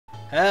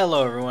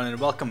Hello everyone and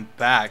welcome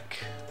back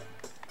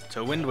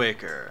to Wind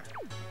Waker.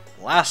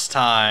 Last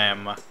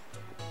time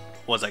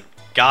was a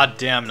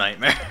goddamn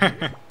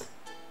nightmare.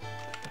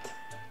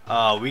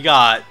 We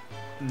got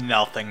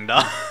nothing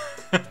done.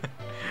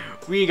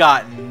 We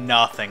got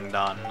nothing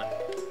done.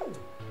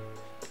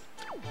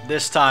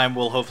 This time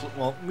we'll hopefully,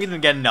 well, we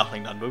didn't get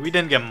nothing done, but we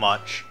didn't get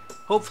much.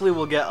 Hopefully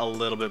we'll get a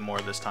little bit more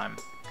this time.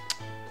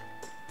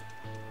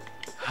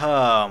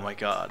 Oh my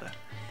god.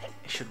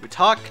 Should we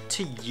talk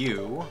to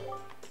you?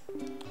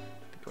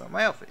 Think about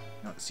my outfit.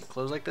 You don't see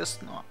clothes like this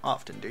not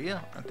often, do you?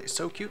 Aren't they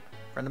so cute?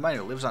 A friend of mine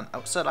who lives on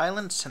Outside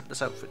Island sent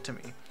this outfit to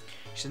me.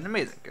 She's an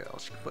amazing girl.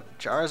 She can put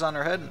jars on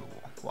her head and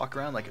walk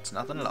around like it's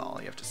nothing at all.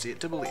 You have to see it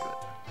to believe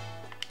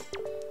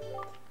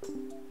it.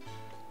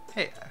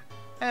 Hey,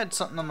 I had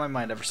something on my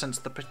mind ever since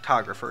the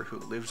photographer who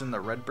lives in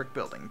the red brick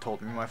building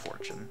told me my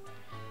fortune.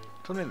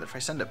 He told me that if I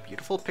send a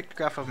beautiful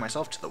pictograph of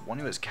myself to the one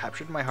who has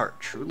captured my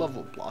heart, true love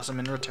will blossom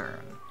in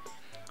return.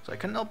 So I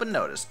couldn't help but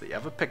notice that you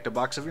have a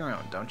pictobox of your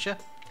own, don't you?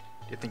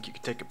 Do you think you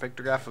could take a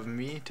pictograph of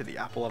me to the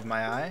apple of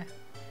my eye?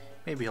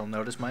 Maybe he'll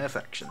notice my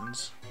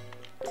affections.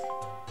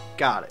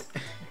 Got it.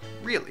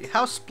 Really?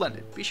 How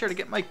splendid. Be sure to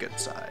get my good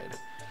side.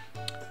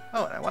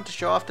 Oh, and I want to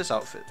show off this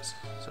outfit.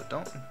 So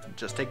don't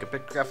just take a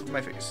pictograph of my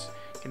face.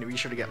 Can you be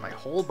sure to get my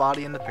whole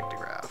body in the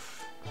pictograph?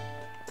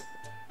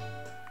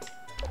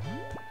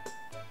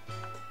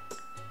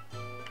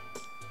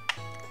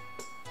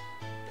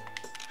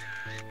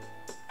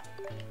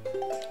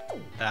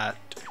 That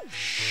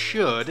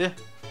should,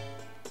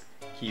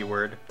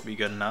 keyword, be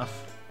good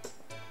enough.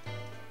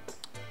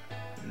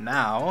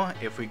 Now,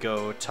 if we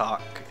go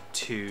talk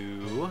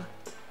to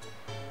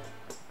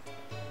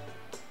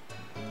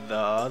the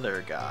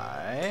other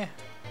guy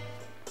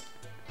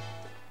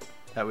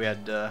that we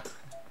had to,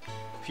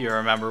 if you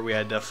remember, we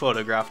had to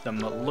photograph them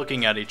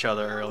looking at each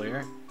other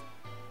earlier.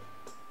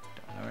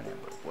 Don't know her name,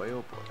 but boy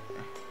oh boy.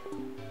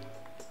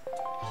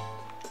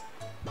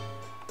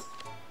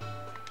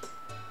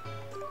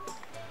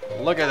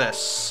 Look at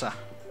this.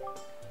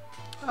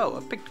 Oh,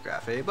 a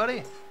pictograph, eh,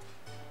 buddy?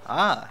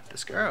 Ah,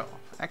 this girl.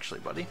 Actually,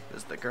 buddy,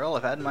 this is the girl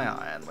I've had my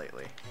eye on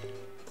lately.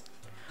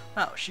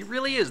 Wow, she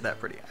really is that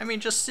pretty. I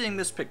mean, just seeing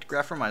this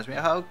pictograph reminds me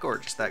of how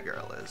gorgeous that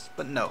girl is.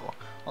 But no,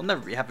 I'll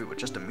never be happy with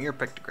just a mere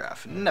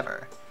pictograph.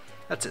 Never.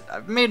 That's it.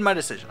 I've made my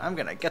decision. I'm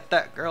gonna get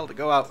that girl to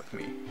go out with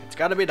me. It's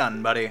gotta be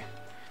done, buddy.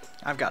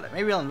 I've got it.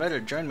 Maybe I'll invite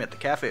her to join me at the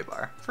cafe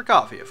bar. For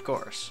coffee, of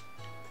course.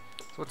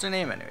 So what's her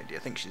name anyway? Do you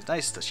think she's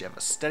nice? Does she have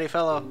a steady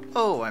fellow?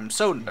 Oh, I'm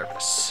so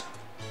nervous.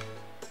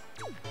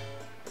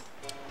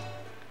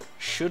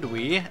 Should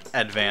we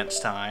advance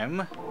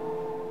time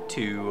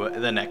to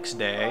the next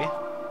day?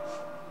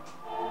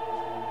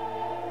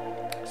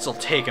 This'll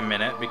take a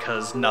minute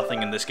because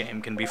nothing in this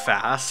game can be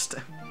fast.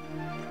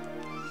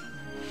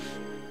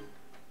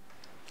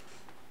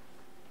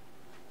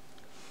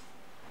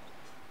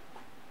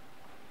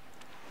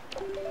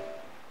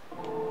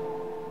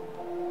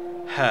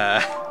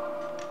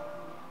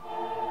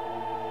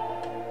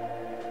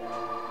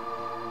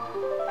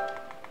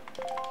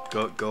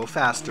 Go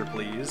faster,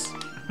 please.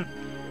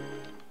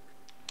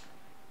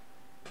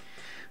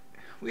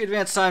 We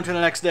advance time to the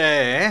next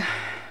day.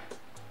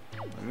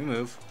 Let me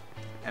move.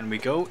 And we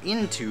go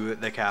into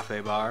the cafe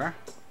bar.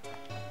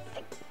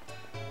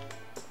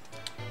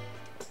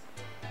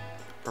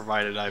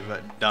 Provided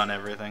I've done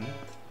everything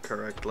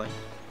correctly.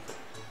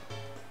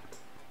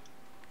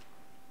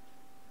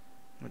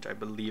 Which I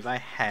believe I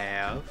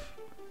have.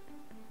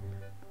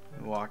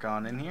 Walk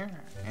on in here,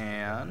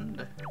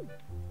 and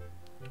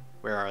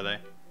where are they?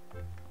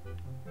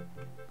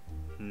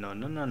 No,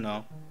 no, no,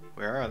 no.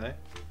 Where are they?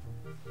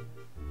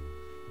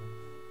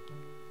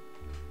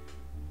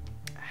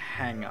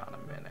 Hang on a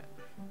minute.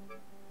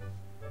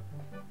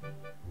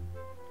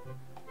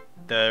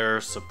 They're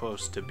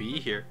supposed to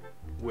be here.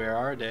 Where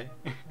are they?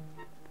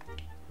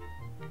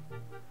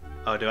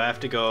 Oh, do I have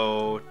to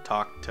go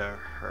talk to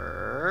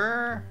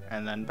her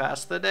and then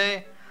pass the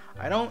day?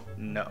 I don't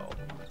know.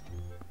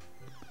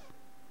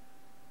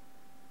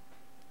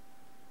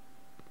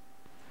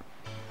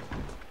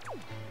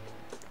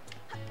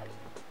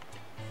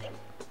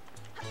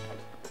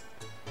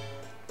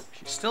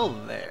 She's still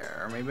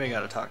there. Maybe I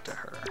gotta talk to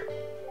her.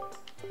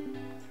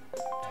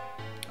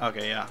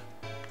 Okay, yeah.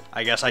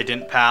 I guess I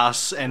didn't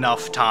pass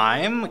enough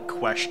time?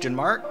 Question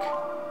mark.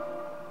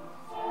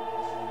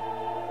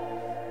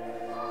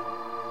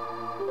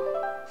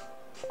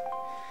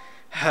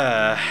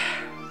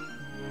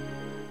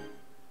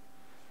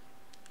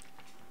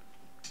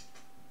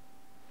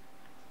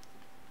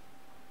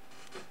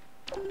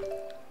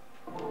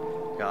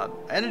 God,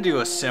 I had to do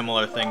a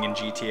similar thing in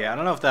GTA. I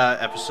don't know if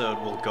that episode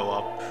will go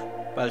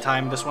up by the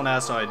time this one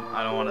has, so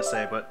I don't want to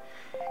say, but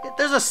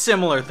there's a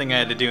similar thing I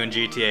had to do in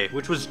GTA,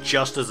 which was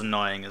just as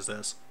annoying as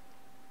this.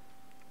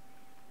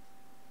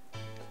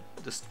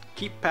 Just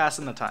keep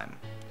passing the time.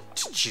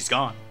 She's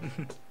gone.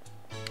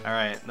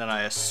 Alright, then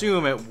I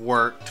assume it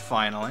worked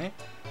finally.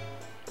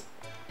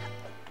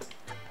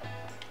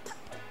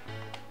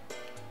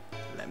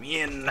 Let me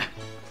in.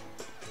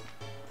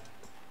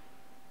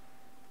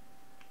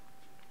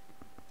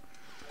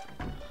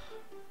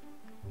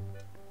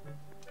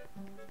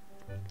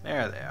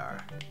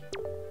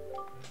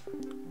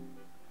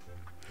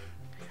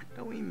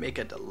 make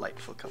a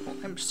delightful couple.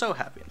 I'm so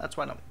happy, and that's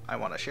why I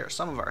want to share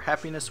some of our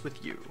happiness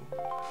with you.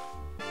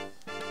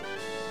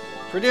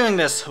 For doing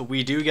this,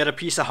 we do get a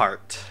piece of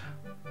heart.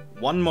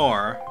 One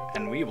more,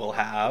 and we will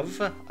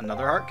have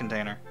another heart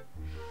container.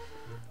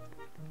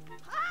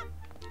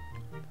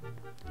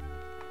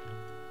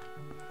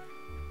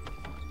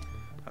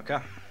 Okay.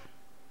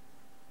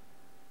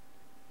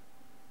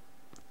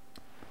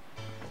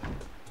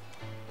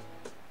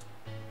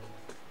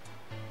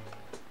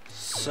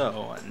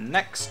 So,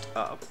 next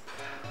up,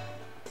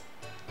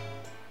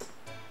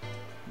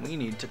 we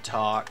need to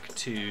talk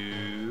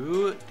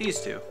to these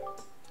two.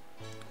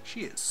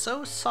 She is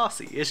so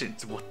saucy,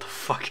 isn't she? What the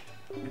fuck?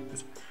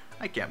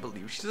 I can't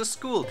believe she's a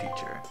school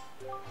teacher.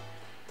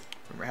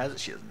 Rumor has it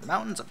she has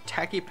mountains of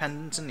tacky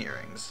pendants and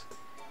earrings.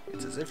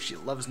 It's as if she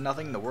loves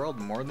nothing in the world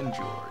more than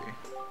jewelry.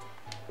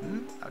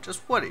 Now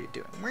just what are you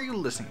doing? Where are you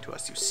listening to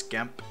us, you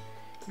scamp?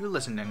 You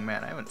listen, young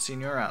man. I haven't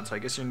seen you around, so I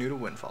guess you're new to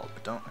Windfall,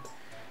 but don't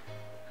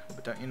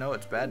you know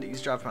it's bad to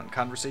eavesdrop on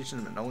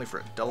conversations meant only for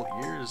adult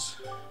ears?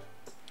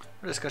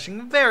 We're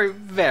discussing very,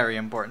 very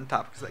important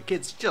topics that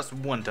kids just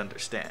won't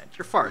understand.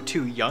 You're far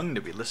too young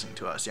to be listening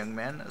to us, young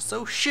man,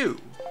 so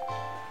shoo!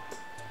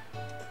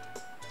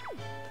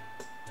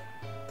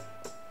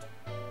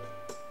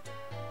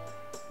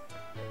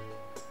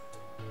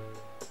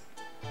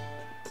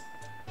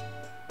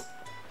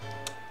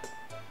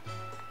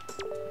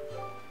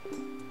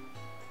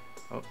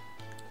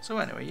 So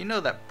anyway, you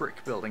know that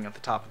brick building at the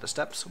top of the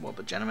steps? Well,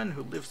 the gentleman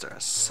who lives there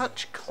has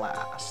such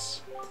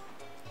class.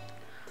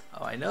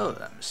 Oh, I know,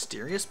 that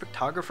mysterious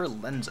photographer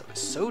Lenzo is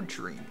so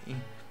dreamy.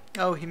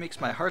 Oh, he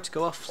makes my heart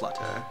go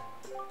a-flutter.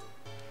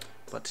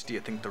 But do you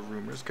think the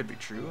rumors could be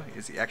true?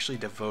 Is he actually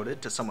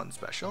devoted to someone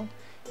special?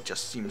 He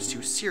just seems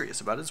too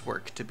serious about his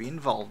work to be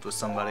involved with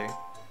somebody.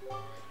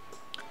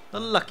 The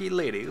lucky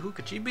lady, who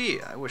could she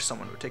be? I wish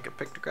someone would take a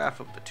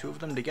pictograph of the two of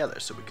them together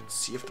so we could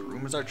see if the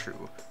rumors are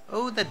true.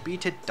 Oh, that'd be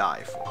to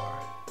die for.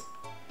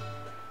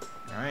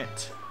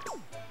 Alright.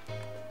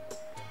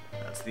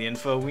 That's the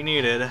info we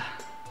needed.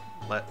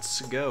 Let's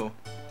go.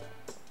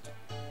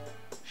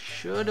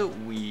 Should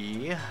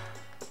we...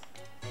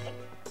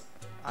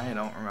 I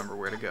don't remember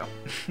where to go.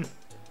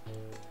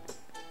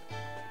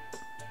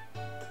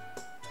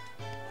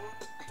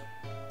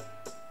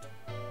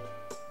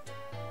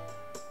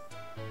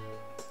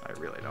 I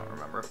really don't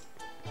remember.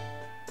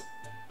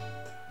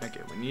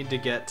 Okay, we need to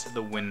get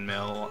the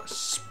windmill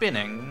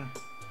spinning.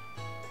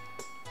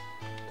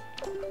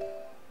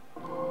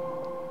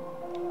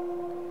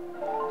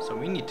 So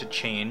we need to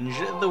change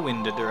the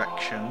wind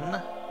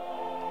direction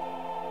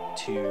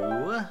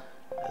to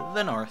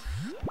the north.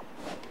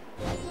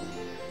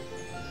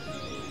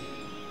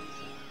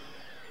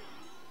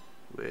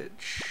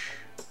 Which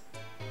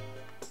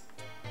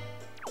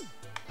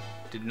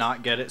did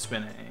not get it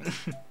spinning.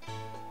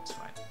 It's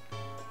fine.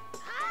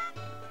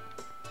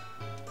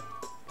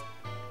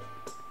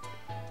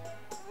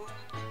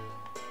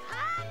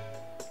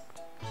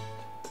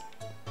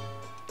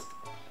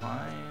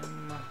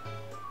 Climb.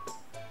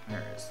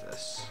 Where is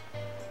this?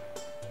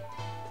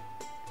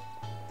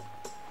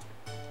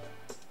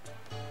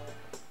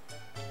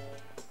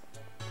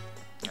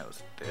 That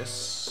was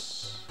this.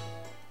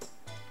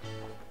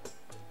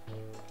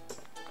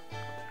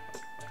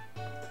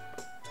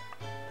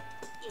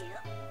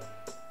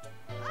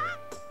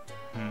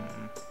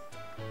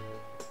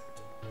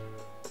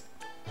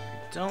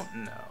 Don't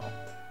know.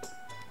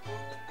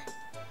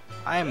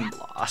 I'm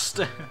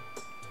lost.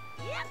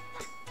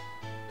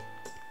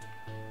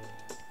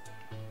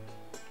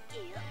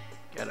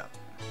 Get up.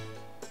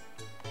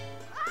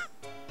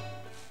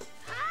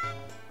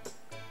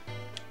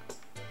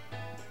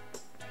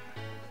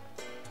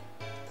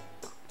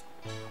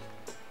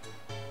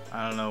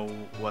 I don't know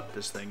what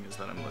this thing is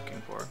that I'm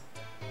looking for.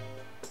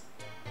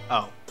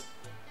 Oh.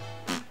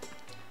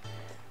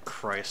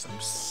 Christ, I'm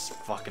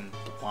fucking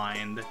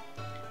blind.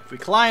 If we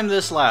climb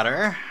this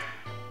ladder,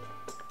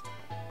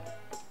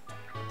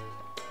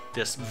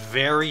 this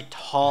very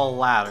tall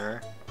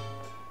ladder,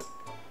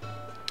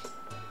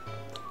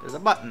 there's a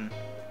button.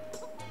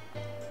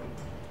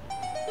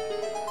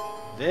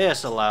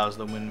 This allows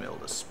the windmill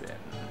to spin.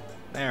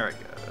 There it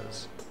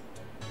goes.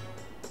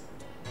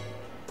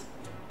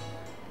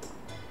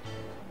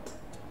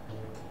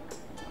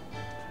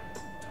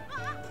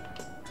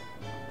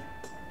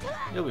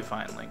 You'll be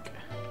fine, Link.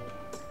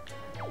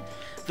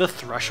 The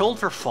threshold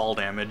for fall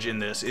damage in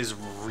this is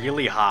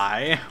really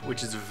high,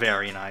 which is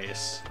very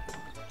nice.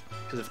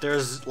 Because if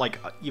there's, like,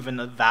 even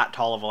that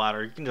tall of a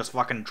ladder, you can just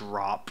fucking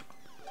drop.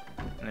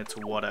 And it's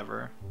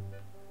whatever.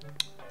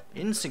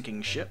 In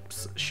sinking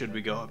ships, should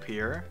we go up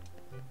here?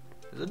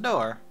 There's a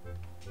door.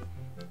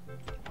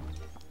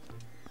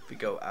 If we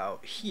go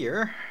out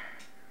here,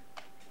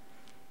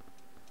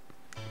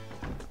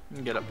 we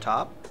can get up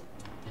top.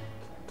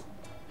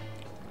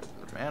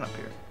 There's a man up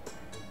here.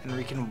 And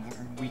we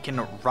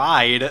can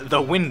ride the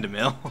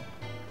windmill.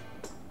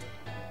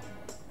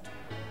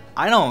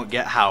 I don't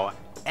get how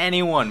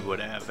anyone would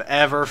have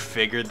ever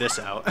figured this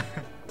out.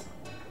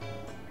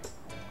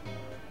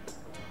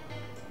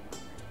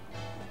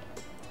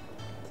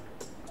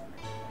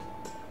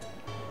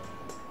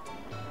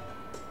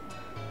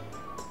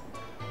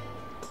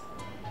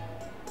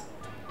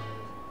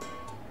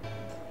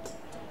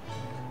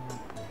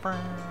 we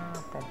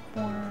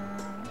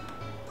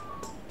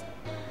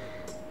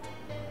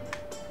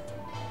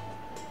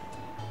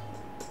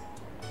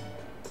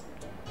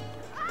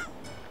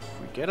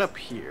get up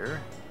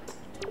here...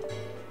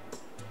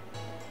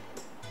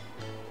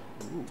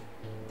 Ooh.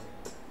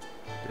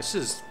 This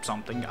is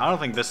something. I don't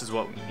think this is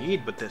what we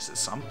need, but this is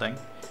something.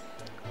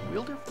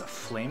 Wielder of the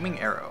flaming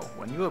arrow.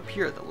 When you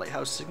appear, the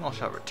lighthouse signal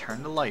shall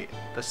return to light.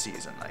 The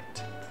season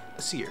night.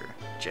 The seer,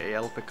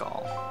 J.L.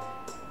 Pickall.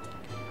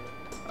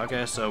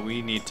 Okay, so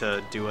we need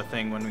to do a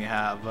thing when we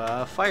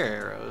have fire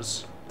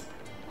arrows.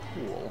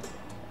 Cool.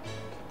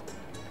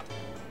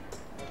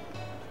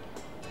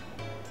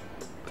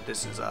 But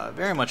this is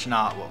very much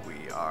not what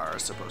we are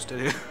supposed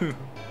to do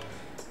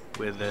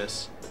with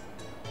this.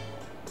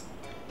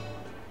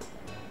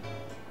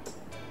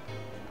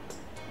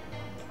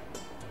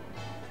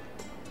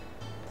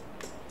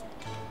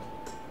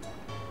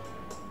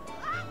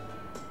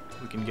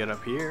 We can get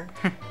up here.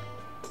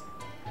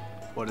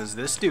 What does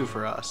this do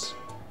for us?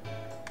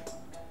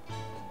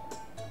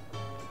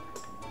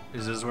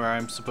 Is this where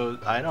I'm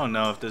supposed... I don't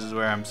know if this is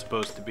where I'm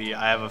supposed to be.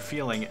 I have a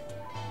feeling...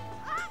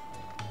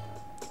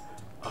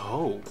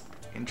 Oh,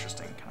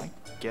 interesting. Can I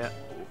get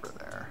over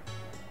there?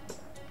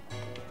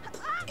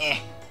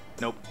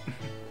 Nope.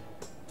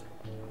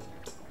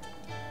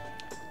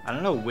 I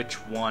don't know which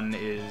one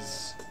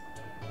is...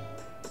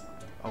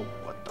 Oh,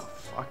 what the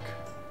fuck?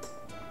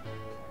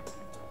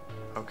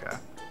 Okay.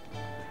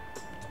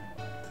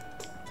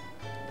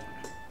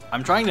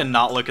 I'm trying to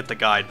not look at the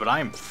guide, but I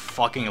am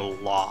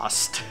fucking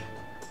lost.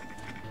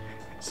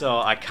 So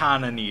I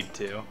kinda need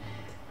to.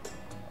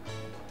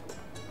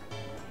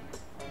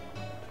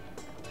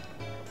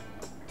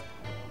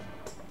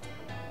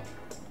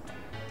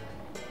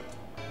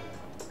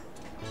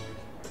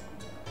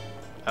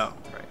 Oh,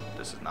 right.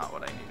 This is not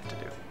what I needed to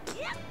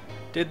do.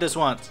 Did this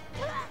once.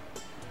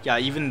 Yeah,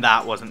 even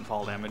that wasn't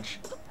fall damage.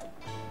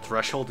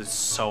 Threshold is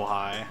so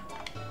high.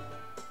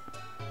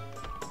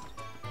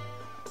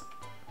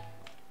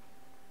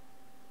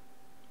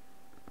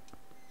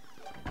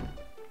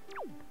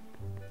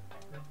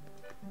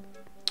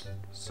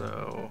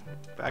 So,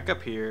 back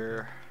up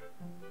here.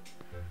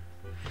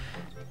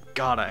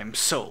 God, I'm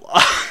so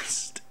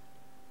lost.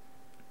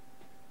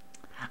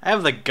 I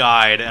have the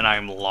guide and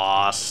I'm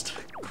lost.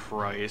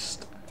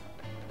 Christ.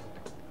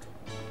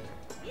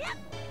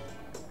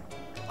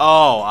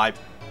 Oh,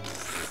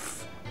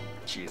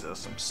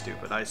 Jesus, I'm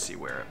stupid. I see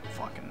where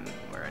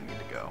I need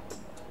to go.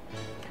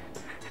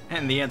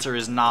 And the answer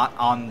is not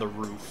on the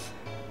roof.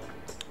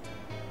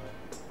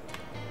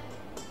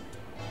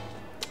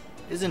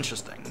 Is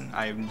interesting.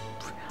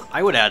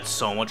 I would add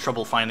so much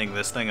trouble finding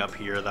this thing up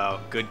here, though.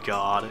 Good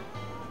God.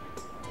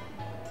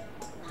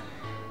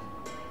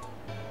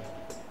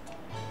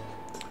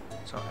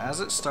 So as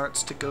it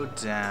starts to go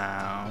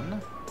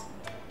down,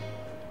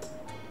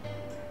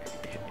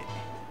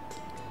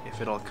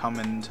 if it'll come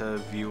into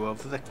view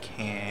of the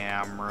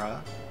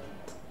camera.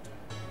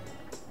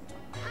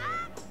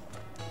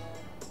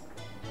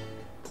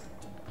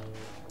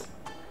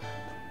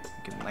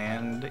 We can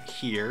land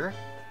here.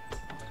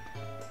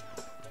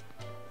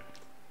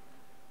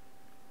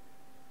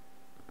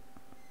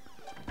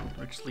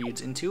 Which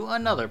leads into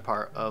another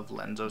part of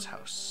Lenzo's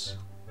house.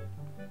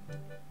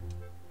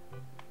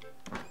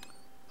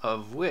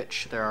 Of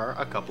which there are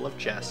a couple of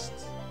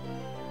chests.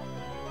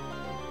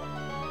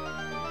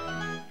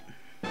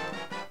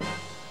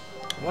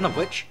 One of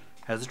which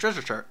has a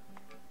treasure chart.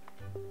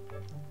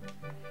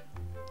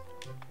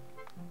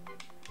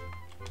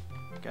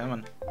 Come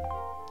on.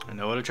 I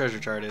know what a treasure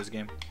chart is,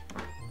 game.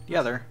 The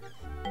other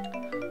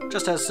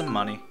just has some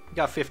money.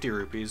 Got 50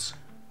 rupees.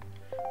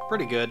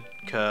 Pretty good,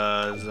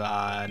 because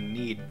I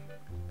need...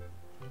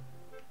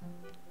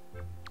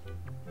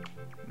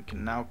 We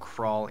can now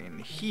crawl in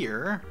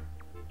here.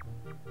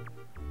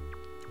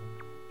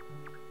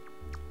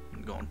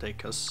 It's going to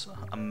take us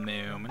a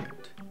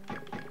moment.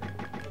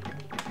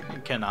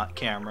 You cannot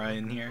camera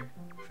in here.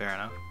 Fair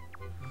enough.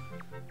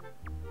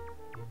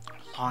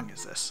 How long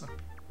is this?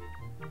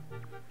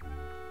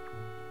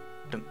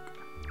 Dunk.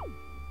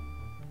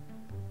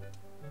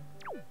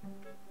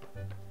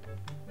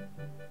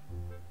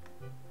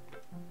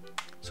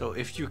 So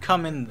if you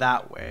come in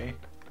that way,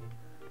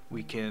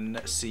 we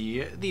can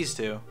see these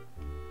two.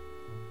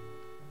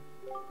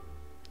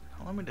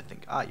 Allow me to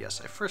think. Ah, yes,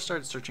 I first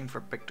started searching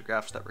for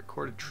pictographs that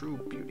recorded true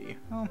beauty.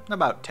 Well,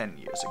 about 10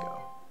 years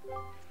ago.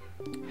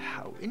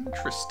 How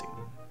interesting.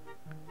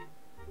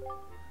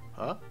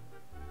 Huh?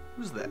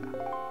 Who's there?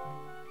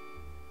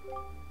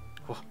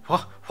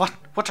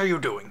 What are you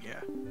doing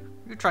here?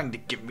 You're trying to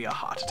give me a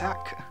heart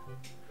attack.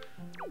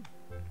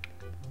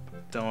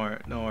 Don't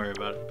worry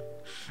about it.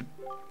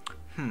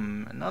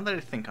 Now that I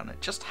think on it,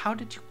 just how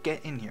did you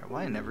get in here?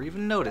 Why, I never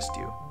even noticed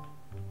you.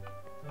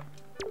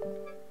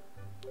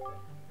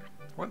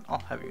 What I'll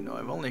have you know,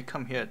 I've only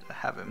come here to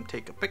have him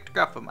take a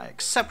pictograph of my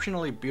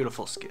exceptionally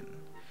beautiful skin.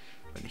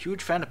 I've been a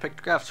huge fan of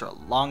pictographs for a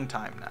long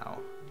time now,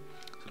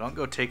 so don't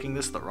go taking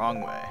this the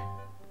wrong way.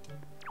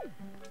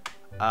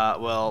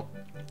 Well,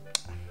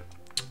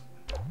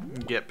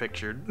 get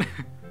pictured.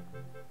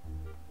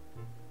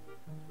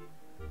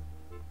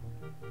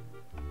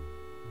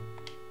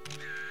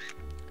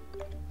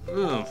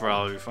 It'll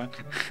probably be fine.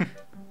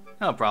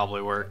 That'll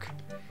probably work.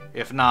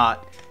 If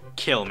not,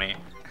 kill me.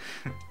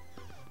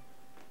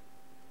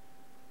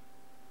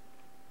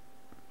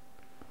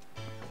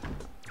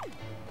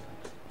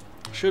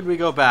 Should we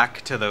go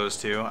back to those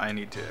two? I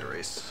need to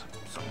erase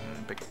some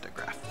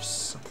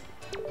pictographs.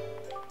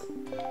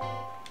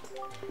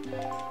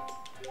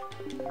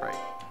 Right.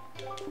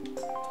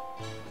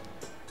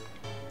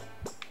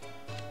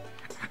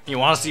 You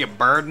want to see a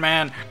bird,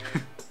 man?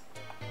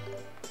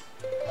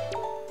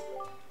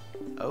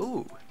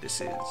 Oh,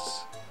 this is...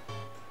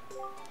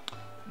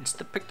 It's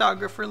the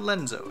pictographer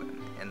Lenzo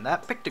and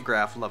that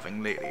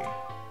pictograph-loving lady.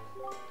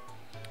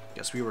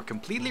 Guess we were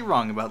completely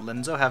wrong about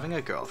Lenzo having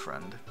a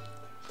girlfriend.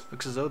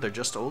 Looks as though they're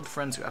just old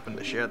friends who happen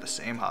to share the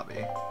same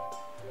hobby.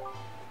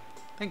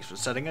 Thanks for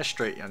setting us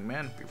straight, young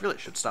man. We really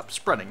should stop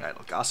spreading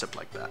idle gossip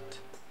like that.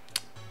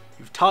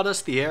 You've taught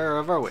us the error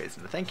of our ways,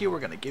 and to thank you, we're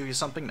going to give you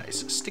something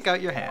nice. Stick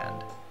out your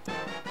hand.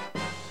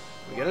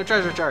 We get a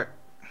treasure chart.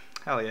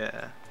 Hell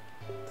yeah.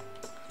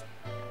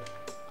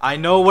 I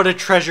know what a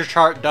treasure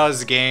chart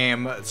does,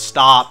 game.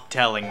 Stop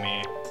telling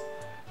me.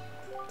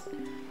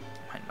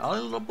 My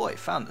naughty little boy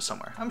found this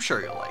somewhere. I'm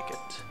sure you'll like it.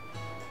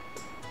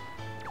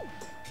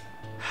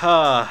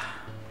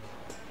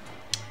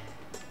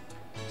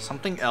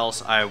 Something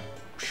else I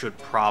should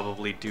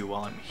probably do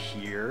while I'm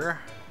here.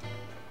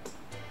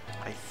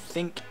 I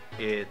think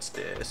it's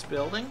this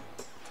building.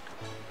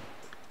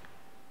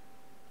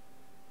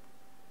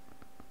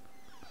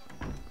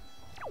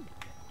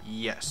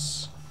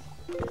 Yes.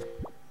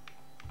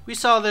 We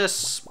saw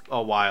this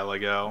a while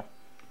ago.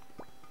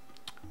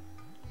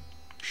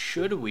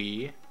 Should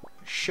we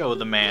show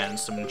the man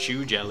some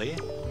chew jelly?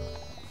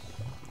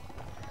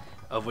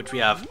 Of which we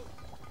have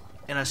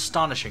an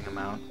astonishing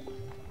amount.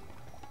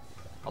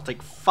 I'll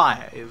take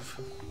 5.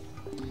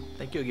 I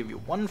think he'll give you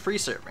 1 free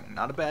serving.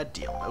 Not a bad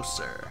deal, no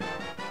sir.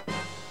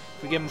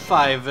 If we give him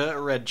 5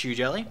 red chew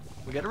jelly,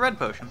 we get a red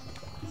potion.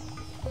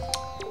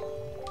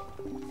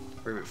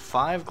 For every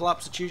 5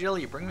 glops of chew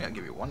jelly you bring me, I'll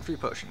give you 1 free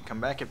potion. Come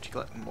back after you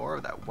collect more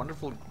of that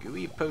wonderful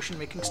gooey potion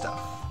making stuff.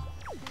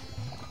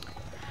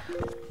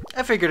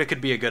 I figured it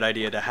could be a good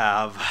idea to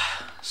have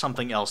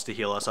something else to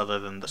heal us other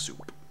than the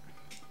soup.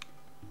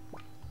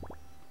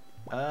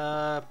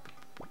 I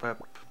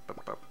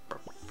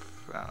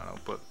don't know,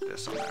 put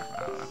this on there. I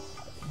don't know.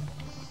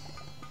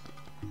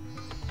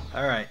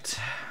 Alright.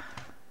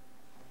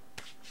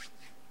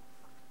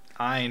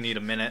 I need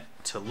a minute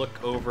to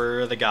look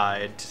over the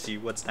guide to see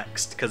what's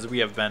next, because we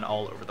have been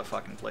all over the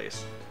fucking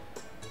place.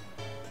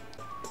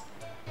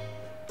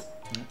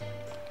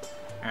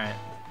 Alright,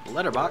 the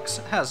letterbox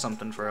has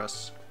something for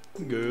us.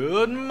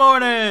 Good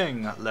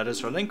morning! Letters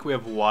for Link, we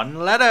have 1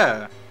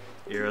 letter.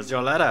 Here's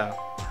your letter.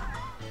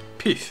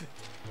 Peace.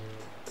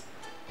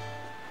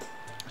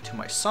 To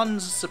my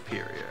son's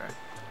superior.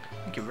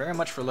 Thank you very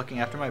much for looking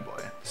after my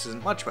boy. This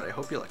isn't much, but I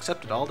hope you'll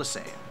accept it all the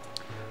same.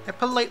 I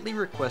politely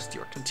request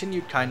your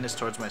continued kindness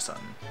towards my son,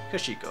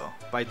 Kashiko,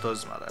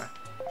 Baito's mother.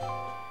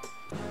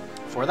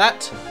 For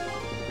that,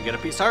 we get a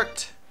peace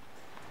heart,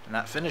 and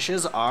that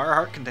finishes our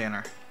heart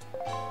container.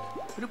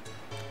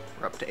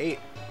 We're up to 8.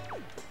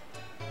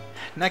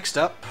 Next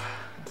up,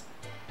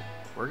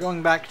 we're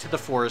going back to the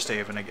Forest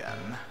Haven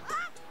again.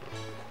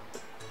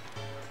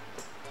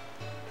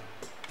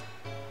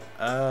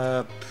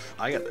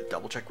 I gotta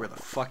double check where the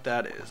fuck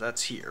that is.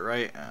 That's here,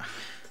 right?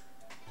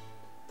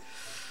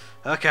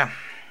 Okay.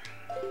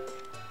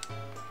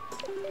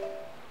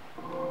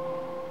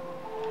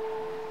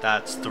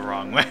 That's the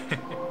wrong way.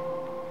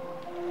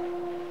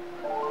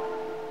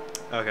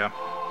 Okay.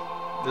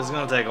 This is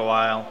gonna take a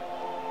while.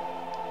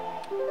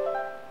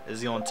 This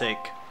is gonna take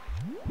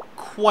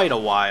quite a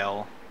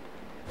while.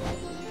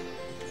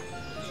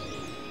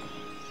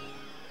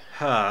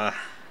 Okay.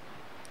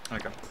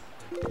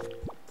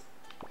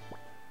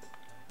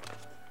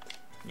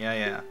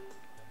 Yeah.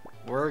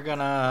 We're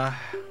gonna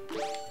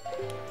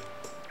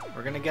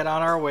get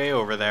on our way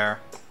over there,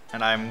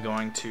 and I'm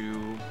going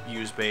to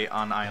use bait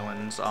on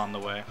islands on the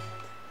way.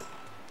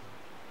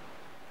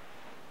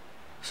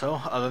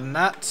 So, other than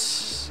that,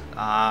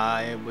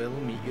 I will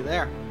meet you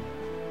there.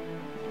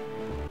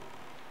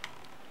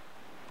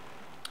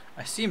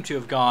 I seem to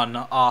have gone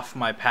off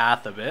my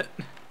path a bit,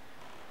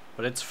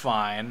 but it's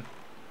fine.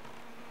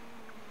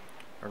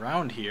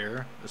 Around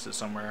here, this is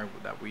somewhere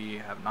that we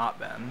have not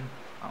been,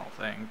 I don't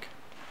think.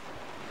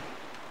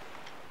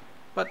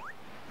 But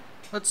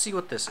let's see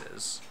what this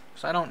is,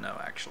 because I don't know,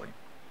 actually.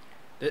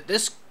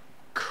 This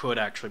could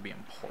actually be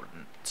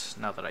important,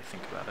 now that I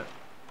think about it.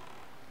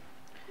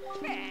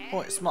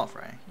 Oh, small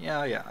fry.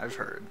 Yeah, I've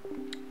heard.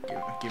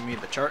 Give me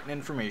the chart and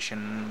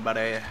information,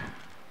 buddy.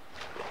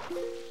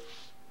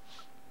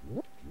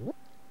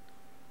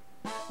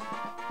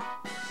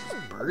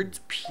 Bird's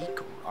Peak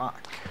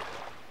Rock.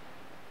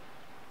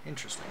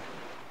 Interesting.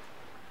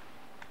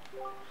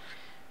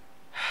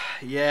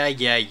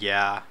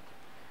 Yeah.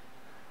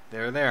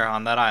 They're there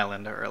on that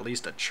island, or at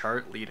least a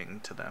chart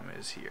leading to them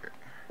is here.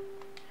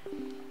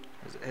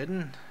 Is it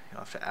hidden?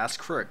 You'll have to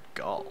ask for a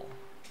gull.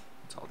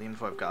 That's all the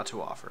info I've got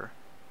to offer.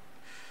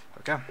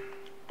 Okay.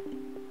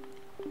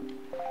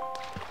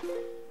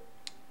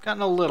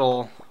 Gotten a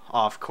little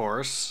off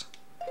course,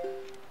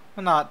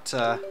 but not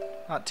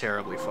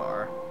terribly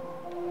far.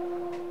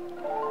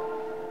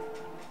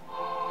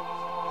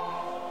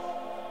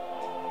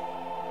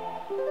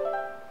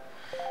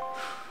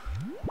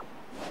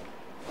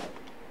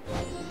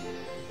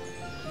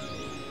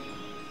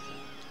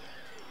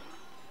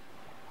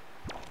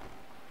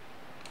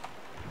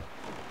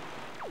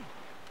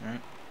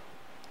 Alright.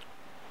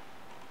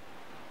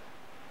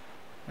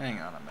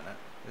 Hang on a minute.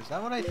 Is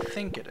that what I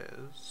think it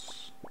is?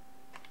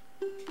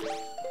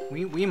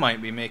 We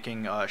might be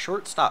making a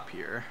short stop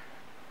here.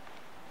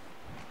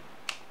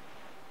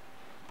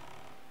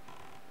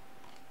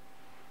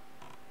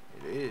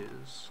 It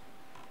is.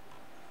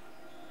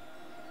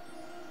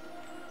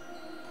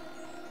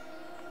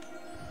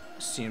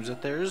 Seems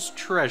that there's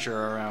treasure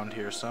around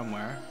here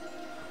somewhere.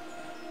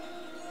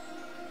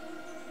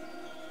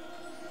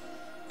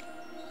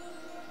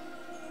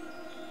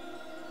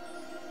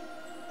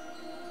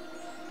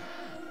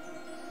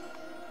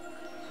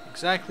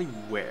 Exactly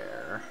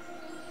where?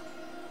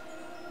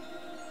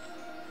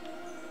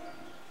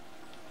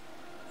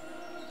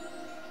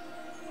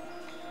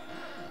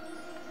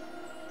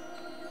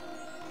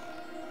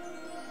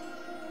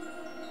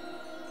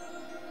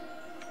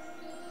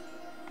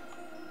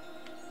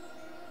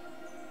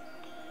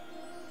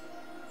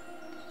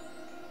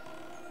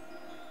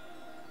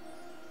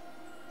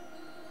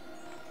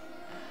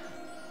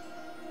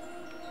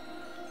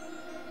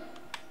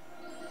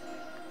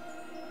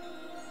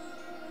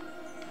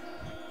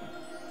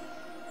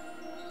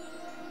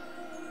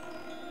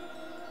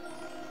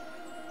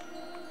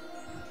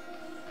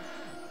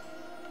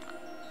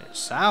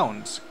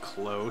 Sounds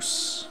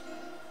close.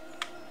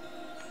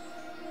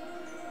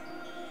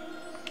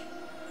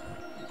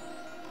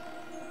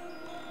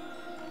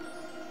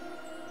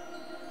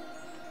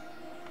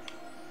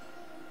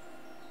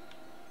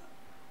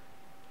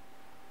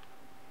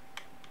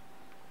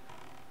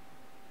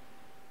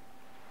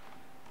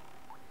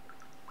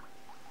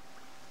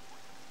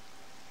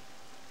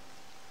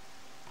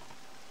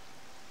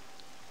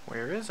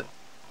 Where is it?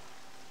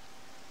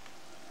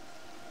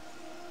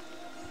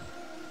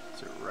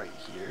 Is it right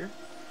here?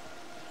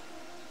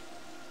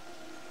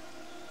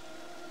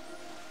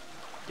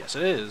 Yes,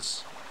 it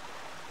is.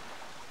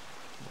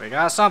 We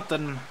got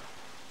something.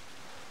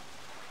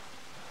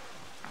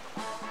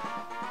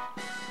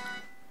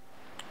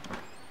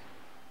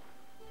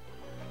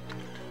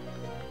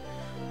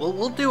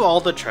 We'll do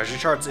all the treasure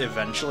charts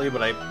eventually,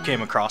 but I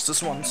came across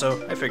this one,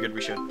 so I figured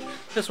we should.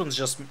 This one's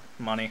just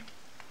money.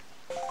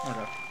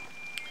 Okay.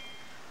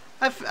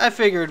 I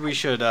figured we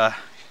should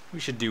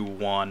do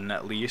one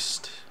at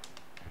least.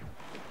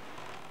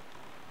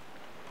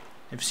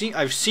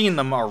 I've seen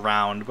them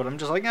around, but I'm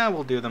just like,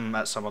 we'll do them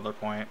at some other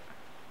point.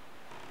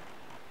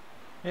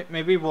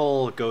 Maybe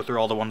we'll go through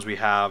all the ones we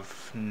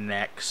have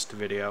next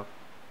video.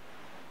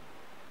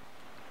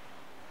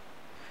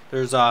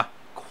 There's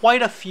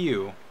quite a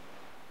few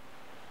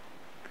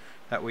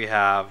that we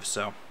have,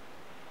 so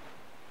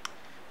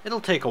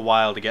it'll take a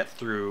while to get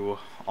through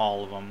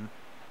all of them.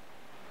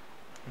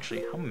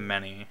 Actually, how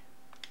many?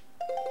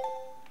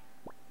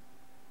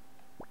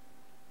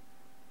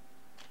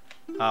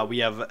 We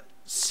have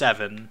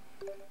 7.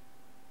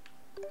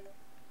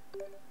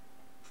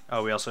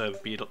 Oh, we also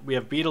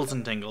have beetles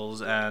and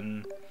tingles,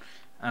 and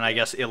I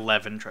guess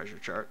 11 treasure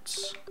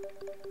charts.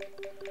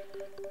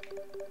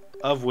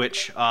 Of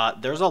which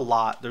there's a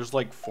lot. There's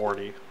like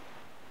 40.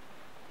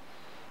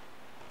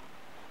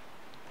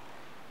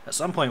 At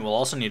some point, we'll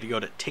also need to go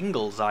to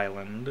Tingle's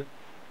Island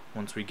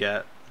once we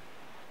get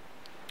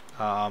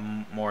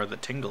more of the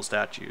Tingle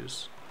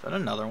statues. Is that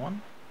another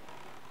one?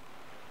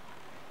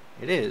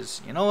 It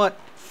is. You know what?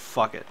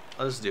 Fuck it.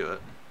 Let's do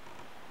it.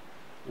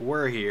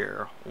 We're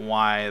here.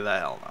 Why the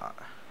hell not?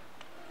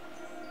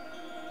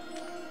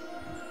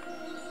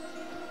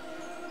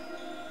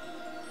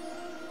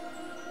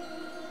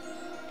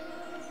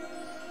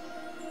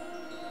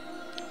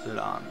 Is it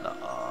on the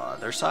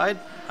other side?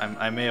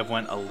 I may have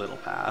went a little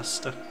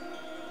past.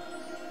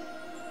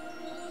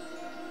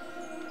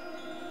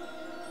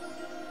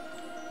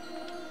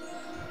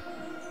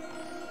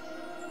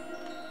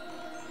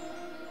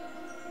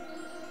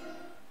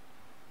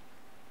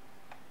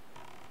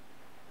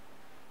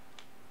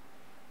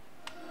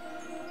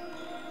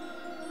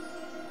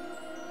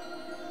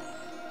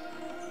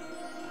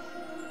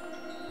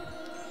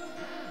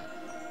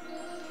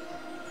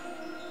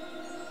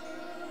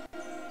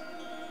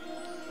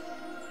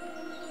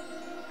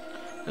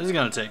 This is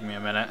gonna take me a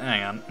minute.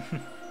 Hang on.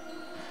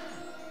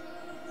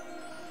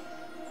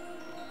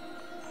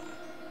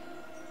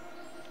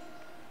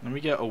 Let me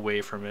get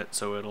away from it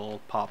so it'll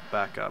pop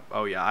back up.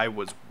 Oh yeah, I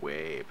was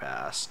way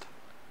past.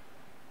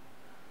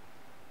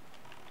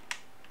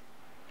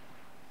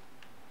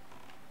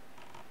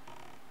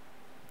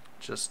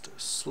 Just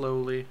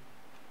slowly.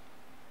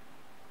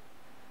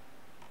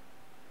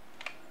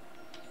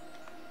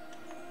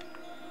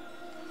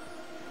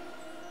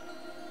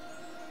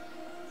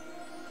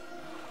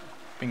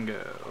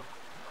 Bingo.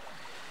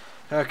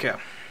 Okay.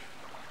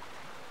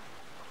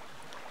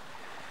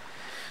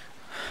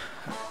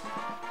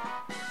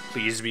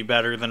 please be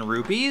better than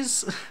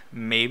rupees?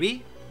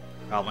 Maybe?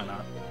 Probably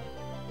not.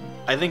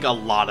 I think a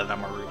lot of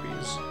them are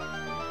rupees.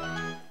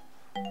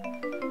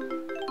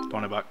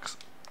 20 bucks.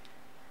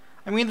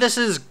 I mean, this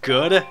is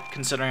good,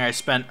 considering I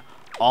spent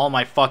all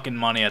my fucking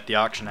money at the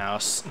auction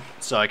house.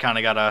 So I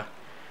kinda gotta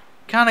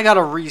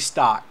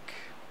restock.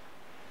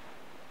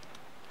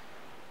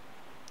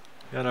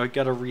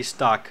 Gotta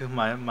restock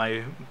my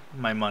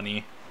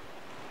money.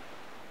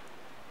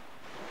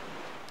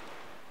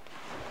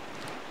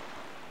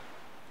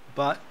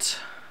 But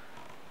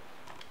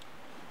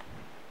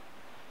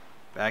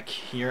back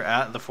here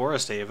at the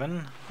Forest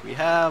Haven, we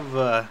have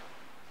a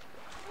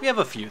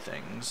few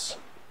things.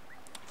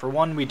 For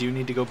one, we do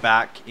need to go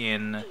back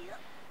in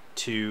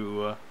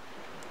to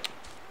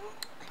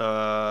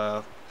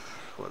the,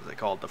 what is it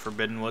called, the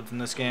Forbidden Woods in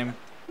this game,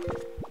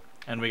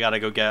 and we gotta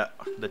go get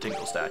the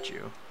Tingle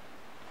statue.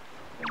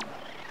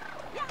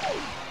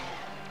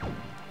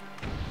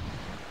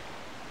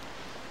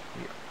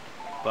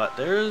 But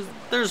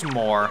there's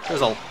more.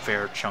 There's a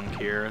fair chunk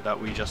here that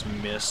we just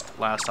missed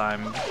last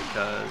time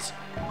because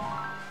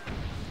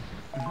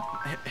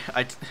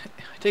I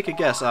take a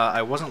guess.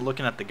 I wasn't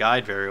looking at the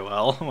guide very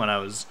well when I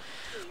was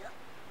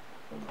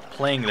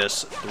playing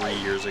this 3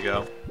 years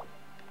ago.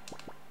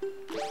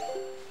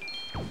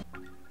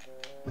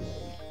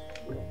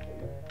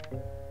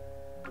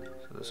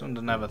 So this one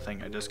doesn't have a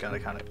thing. I just gotta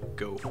kind of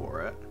go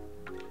for it.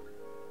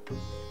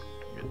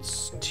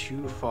 It's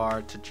too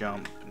far to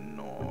jump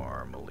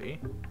normally.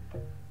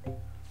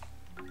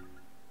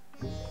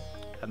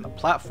 And the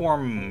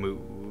platform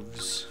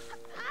moves.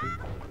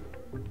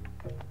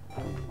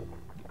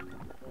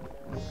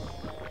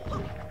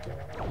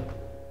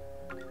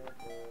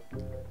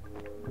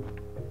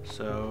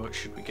 So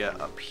should we get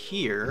up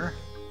here?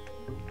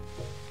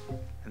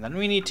 And then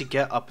we need to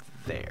get up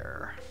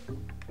there.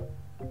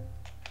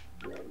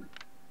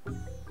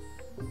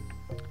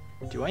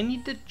 Do I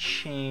need to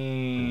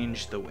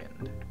change the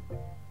wind?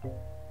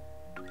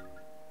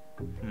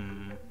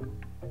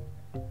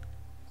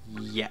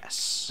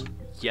 Yes.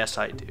 Yes,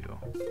 I do.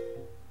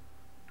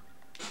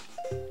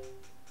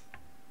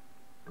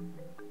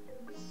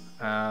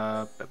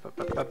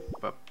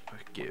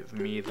 Give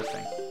me the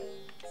thing.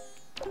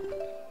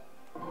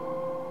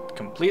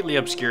 Completely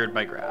obscured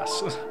by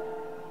grass.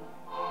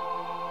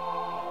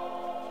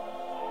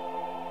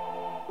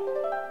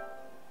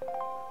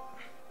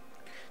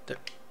 There.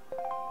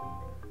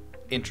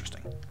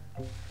 Interesting.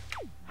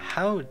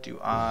 How do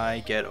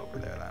I get over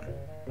there then?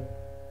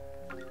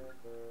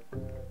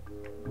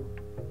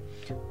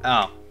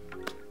 Oh.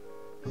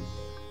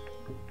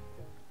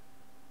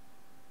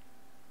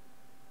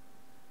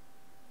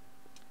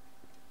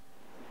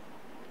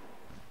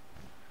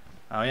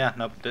 Oh yeah,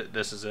 nope,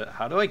 this is it.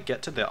 How do I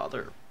get to the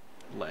other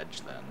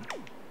ledge then?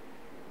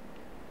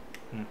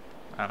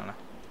 I don't know.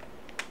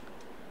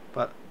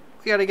 But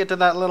we gotta get to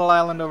that little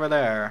island over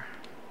there.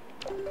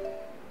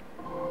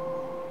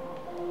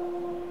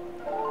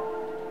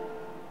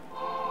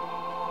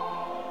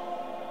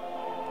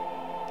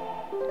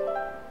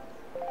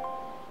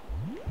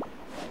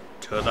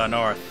 To the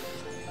north.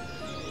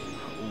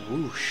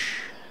 Whoosh.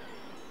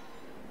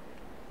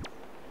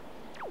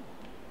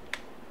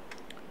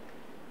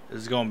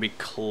 This is gonna be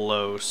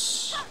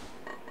close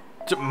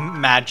to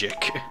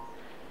magic.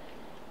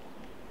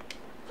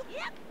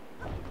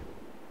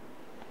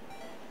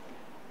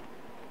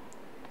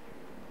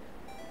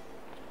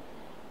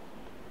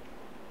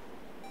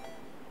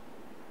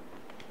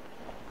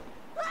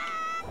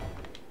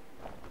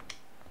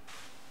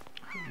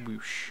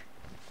 Whoosh.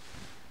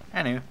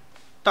 Anyway,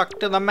 talk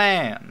to the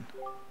man.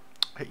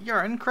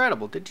 You're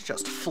incredible. Did you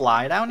just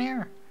fly down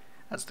here?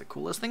 That's the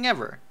coolest thing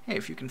ever. Hey,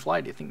 if you can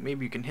fly, do you think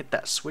maybe you can hit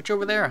that switch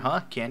over there,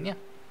 huh? Can you?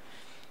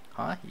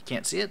 Huh? You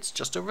can't see it? It's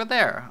just over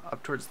there,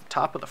 up towards the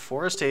top of the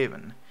Forest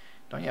Haven.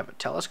 Don't you have a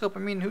telescope? I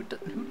mean, who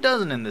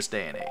doesn't in this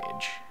day and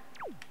age?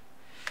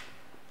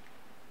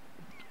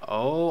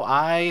 Oh,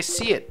 I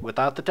see it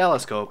without the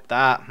telescope.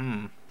 That,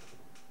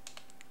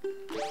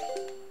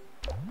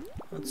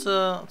 Let's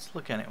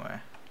look anyway.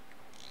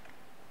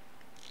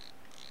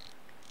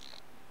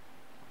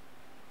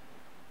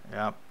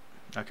 Yep.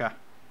 Okay.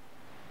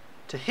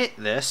 To hit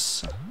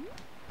this,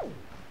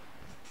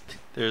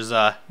 there's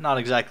not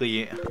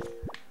exactly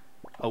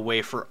a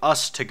way for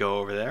us to go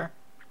over there.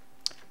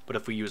 But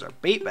if we use our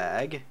bait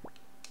bag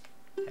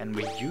and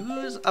we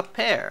use a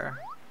pair,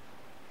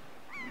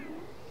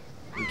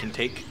 we can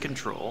take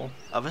control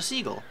of a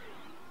seagull.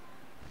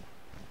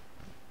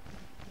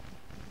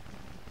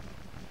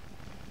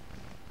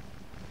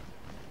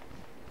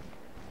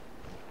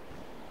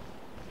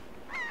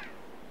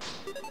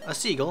 A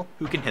seagull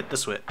who can hit the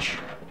switch.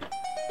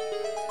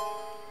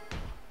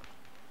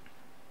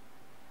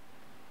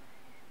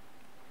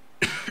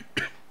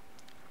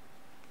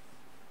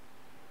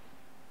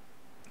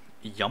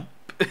 Yump.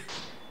 And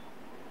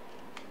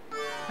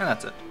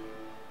that's it.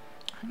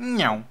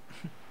 Meow.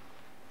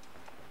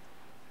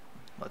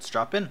 Let's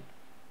drop in.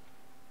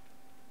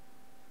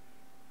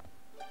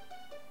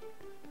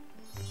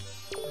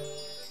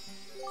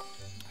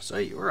 So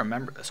you were a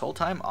member this whole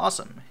time?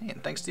 Awesome. Hey,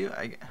 and thanks to you,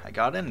 I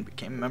got in and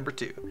became a member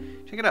too.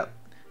 Check it out.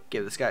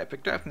 Gave this guy a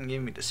picture and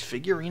gave me this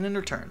figurine in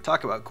return.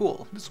 Talk about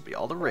cool. This will be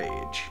all the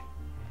rage.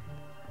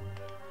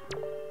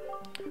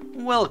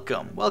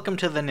 Welcome. Welcome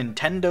to the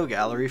Nintendo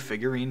Gallery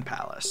Figurine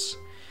Palace.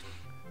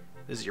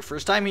 This is your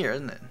first time here,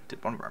 isn't it?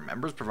 Did one of our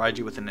members provide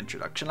you with an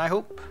introduction, I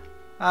hope?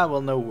 Ah,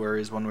 well, no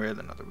worries one way or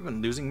the other. We've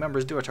been losing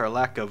members due to our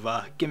lack of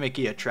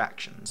gimmicky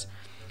attractions.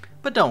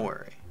 But don't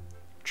worry.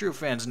 True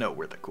fans know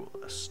we're the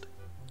coolest.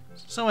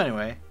 So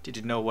anyway, did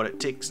you know what it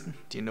takes?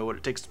 Do you know what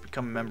it takes to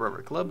become a member of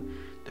our club?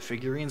 The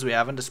figurines we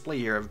have on display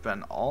here have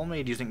been all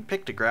made using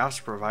pictographs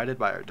provided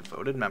by our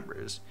devoted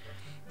members.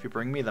 If you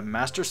bring me the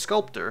Master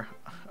Sculptor,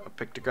 a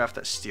pictograph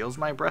that steals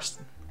my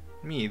breast...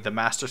 Me, the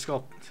Master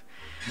Sculptor...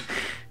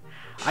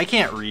 I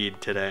can't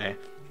read today.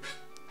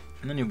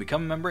 And then you'll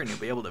become a member and you'll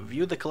be able to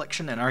view the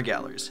collection in our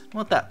galleries.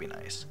 Won't that be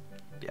nice?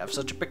 Do you have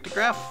such a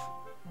pictograph?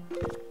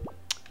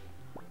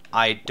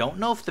 I don't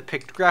know if the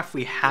pictograph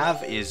we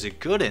have is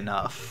good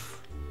enough.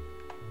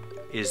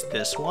 Is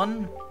this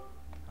one?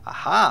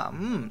 Aha,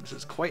 this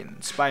is quite an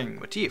inspiring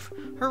motif.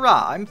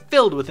 Hurrah, I'm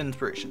filled with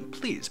inspiration.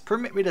 Please,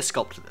 permit me to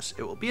sculpt this.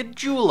 It will be a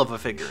jewel of a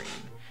figurine.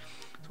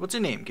 So what's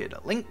your name, kid?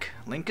 Link?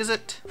 Link, is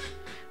it?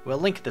 Well,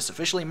 Link, this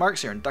officially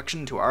marks your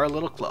induction to our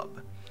little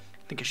club.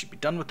 I think I should be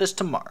done with this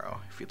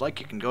tomorrow. If you'd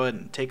like, you can go ahead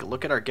and take a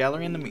look at our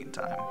gallery in the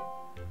meantime.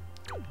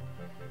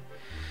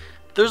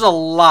 There's a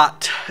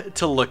lot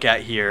to look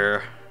at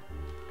here.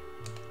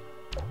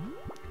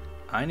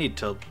 I need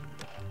to...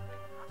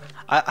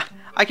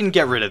 I can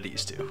get rid of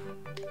these two.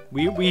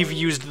 We've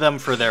used them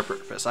for their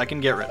purpose. I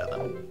can get rid of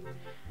them.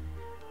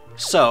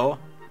 So,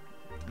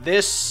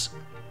 this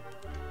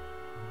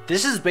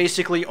is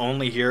basically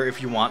only here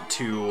if you want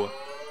to,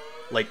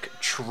 like,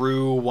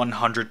 true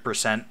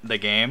 100% the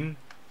game.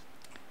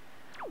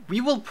 We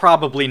will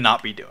probably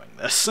not be doing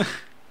this.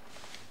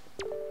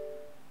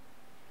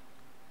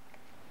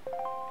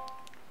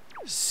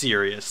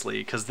 Seriously,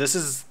 because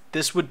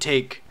this would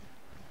take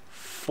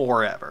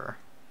forever.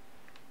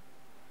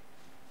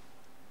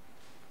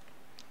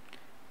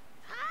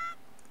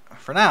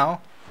 For now,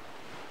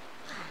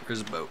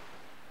 here's a boat.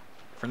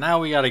 For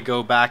now, we gotta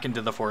go back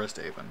into the Forest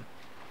Haven.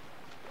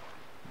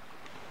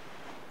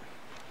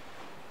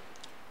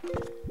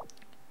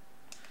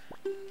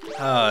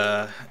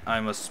 I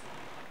must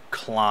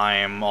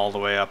climb all the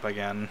way up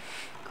again.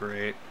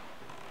 Great.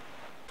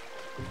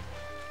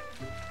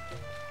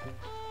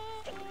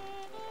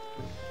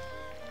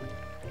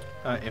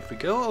 If we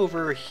go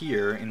over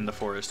here in the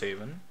Forest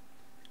Haven,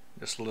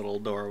 this little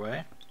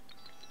doorway,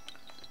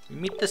 we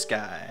meet this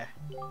guy.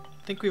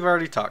 I think we've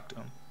already talked to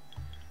him.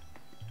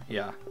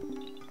 Yeah.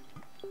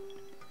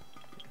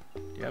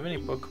 Do you have any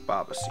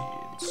Bokobaba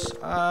seeds?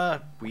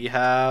 We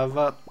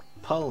have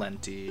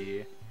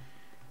plenty.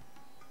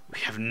 We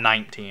have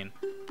 19.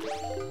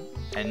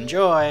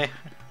 Enjoy!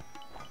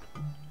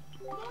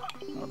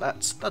 Oh,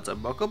 that's a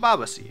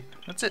Bokobaba seed.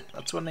 That's it.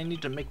 That's what I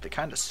need to make the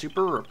kind of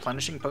super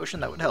replenishing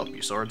potion that would help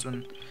you,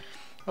 swordsman.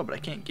 Oh, but I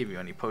can't give you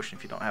any potion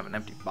if you don't have an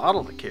empty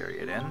bottle to carry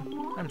it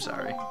in. I'm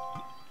sorry.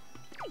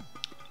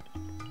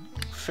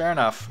 Fair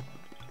enough.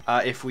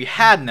 If we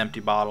had an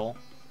empty bottle,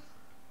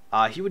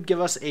 he would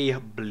give us a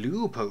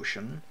blue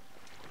potion.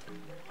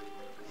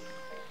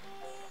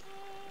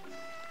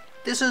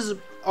 This is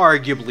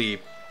arguably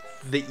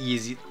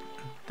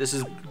this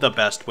is the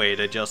best way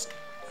to just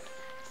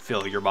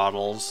fill your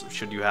bottles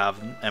should you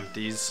have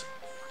empties.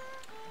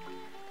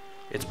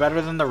 It's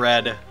better than the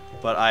red,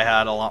 but I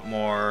had a lot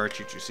more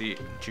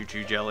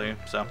choo-choo jelly,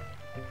 so.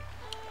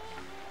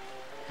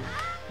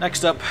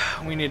 Next up,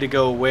 we need to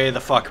go way the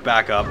fuck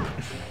back up.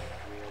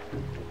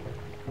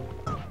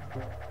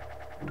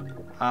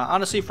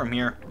 Honestly, from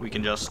here, we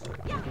can just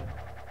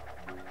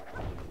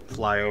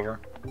fly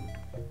over.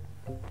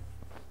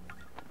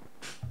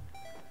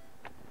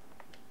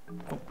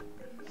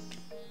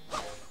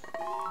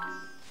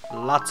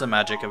 Lots of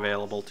magic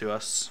available to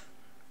us.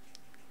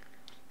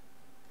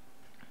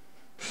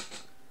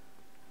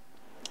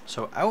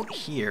 So out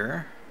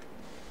here,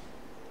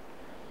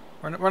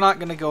 we're not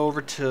gonna go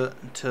over to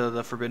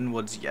the Forbidden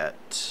Woods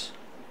yet.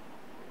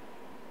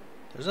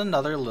 There's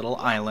another little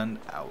island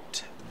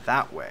out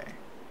that way.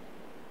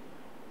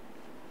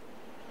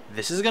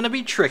 This is gonna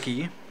be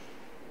tricky.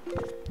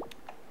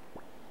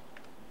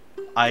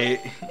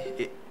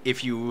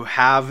 If you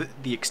have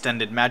the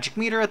extended magic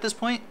meter at this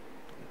point,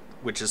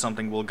 which is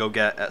something we'll go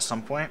get at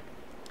some point,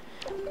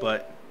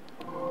 but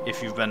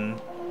if you've been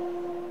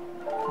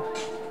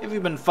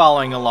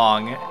following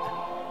along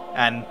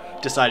and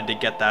decided to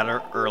get that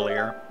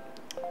earlier,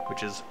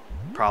 which is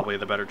probably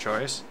the better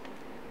choice,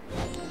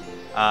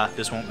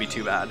 this won't be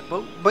too bad.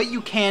 But you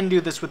can do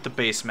this with the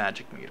base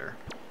magic meter.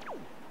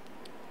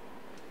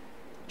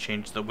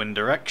 Change the wind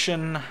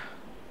direction.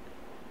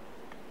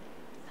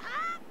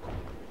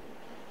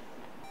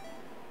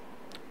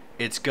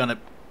 It's gonna...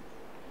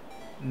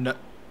 No.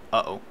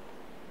 Uh-oh.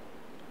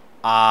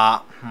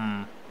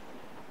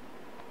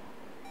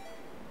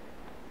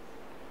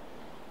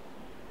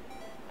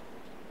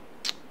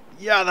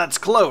 Yeah, that's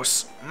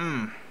close.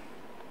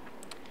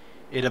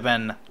 It'd have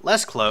been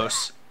less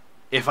close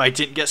if I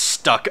didn't get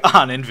stuck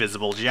on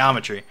invisible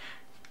geometry.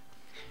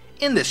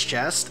 In this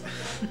chest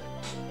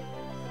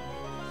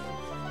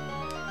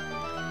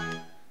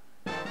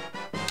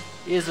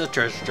is a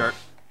treasure chart.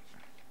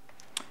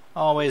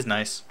 Always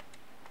nice.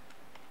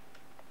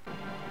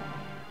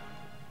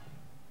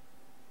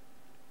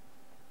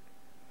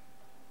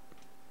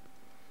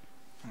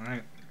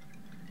 Alright.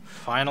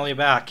 Finally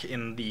back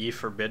in the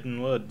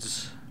Forbidden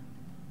Woods.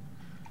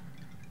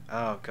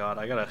 Oh god,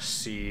 I gotta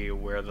see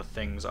where the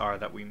things are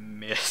that we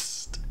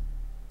missed.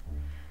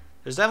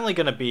 There's definitely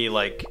gonna be,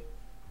 like,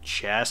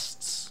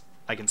 chests.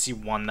 I can see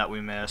one that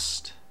we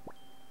missed.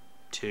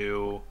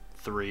 2,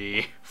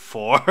 3,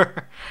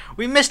 4.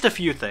 We missed a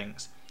few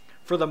things.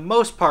 For the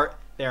most part,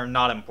 they are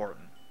not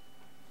important.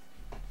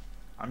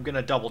 I'm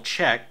gonna double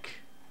check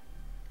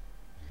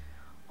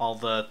all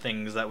the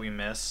things that we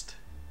missed.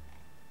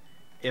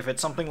 If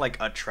it's something like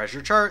a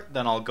treasure chart,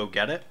 then I'll go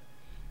get it.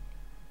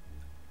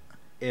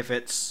 If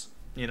it's,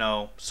 you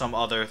know, some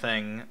other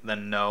thing,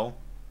 then no.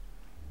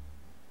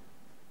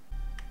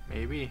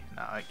 Maybe?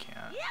 No, I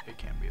can't. It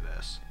can't be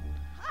this.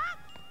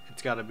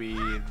 It's gotta be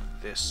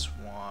this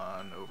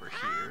one over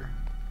here.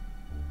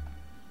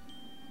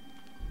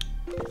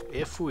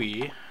 If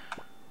we,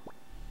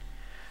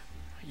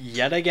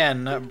 yet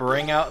again,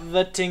 bring out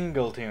the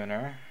Tingle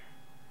Tuner.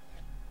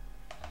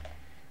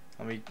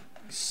 Let me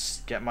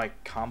get my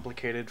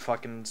complicated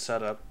fucking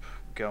setup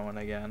going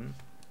again.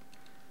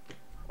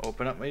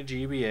 Open up my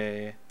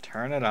GBA,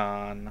 turn it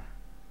on.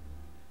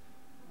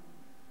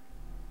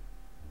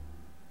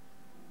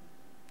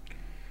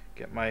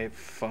 Get my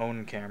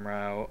phone camera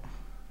out.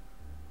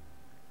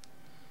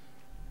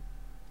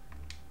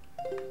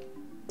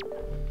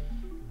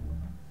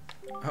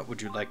 What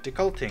would you like to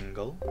call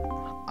Tingle?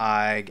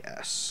 I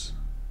guess.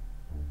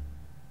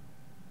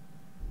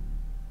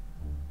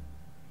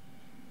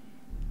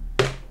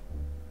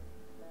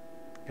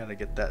 Gotta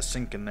get that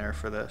sync in there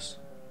for this.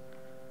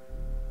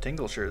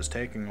 Tingle sure is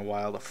taking a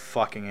while to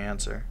fucking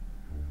answer.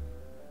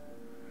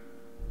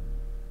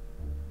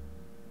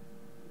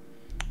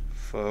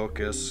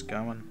 Focus,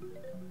 coming.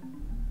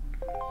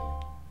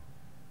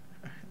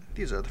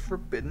 These are the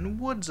Forbidden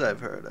Woods I've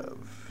heard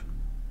of.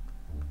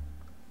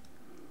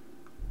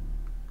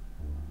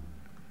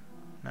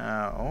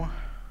 Now,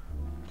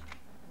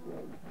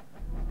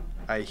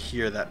 I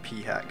hear that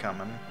pea hat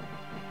coming.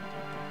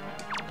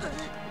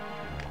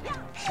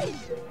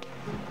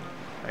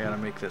 I gotta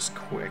make this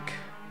quick.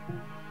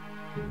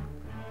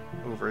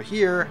 Over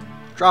here,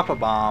 drop a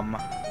bomb.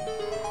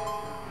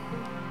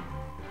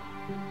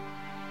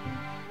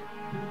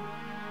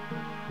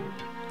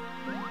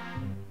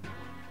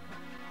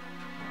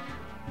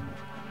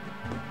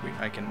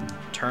 I can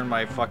turn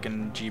my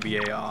fucking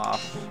GBA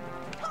off.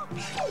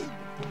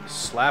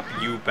 Slap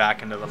you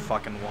back into the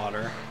fucking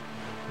water.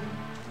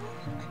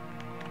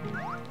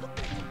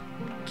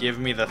 Give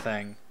me the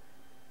thing.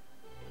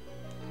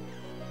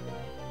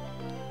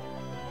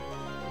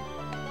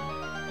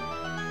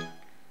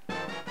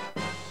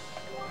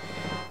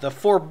 The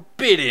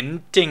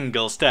Forbidden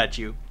Tingle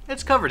statue.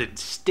 It's covered in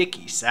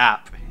sticky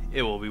sap.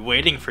 It will be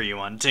waiting for you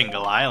on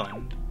Tingle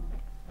Island.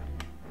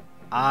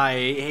 I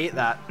hate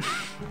that.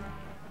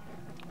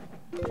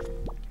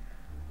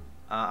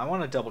 I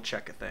want to double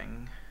check a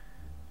thing.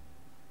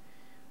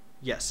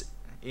 Yes,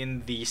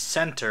 in the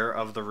center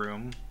of the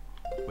room,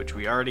 which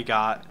we already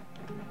got,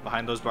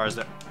 behind those bars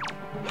that,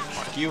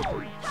 fuck you,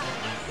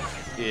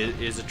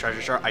 is a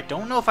treasure chart. I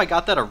don't know if I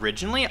got that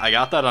originally. I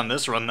got that on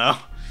this run though.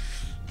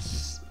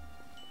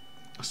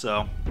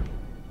 So,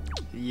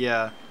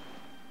 yeah.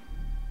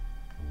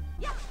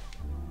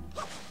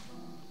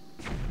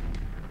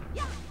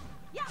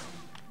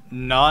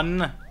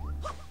 None.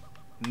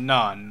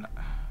 None.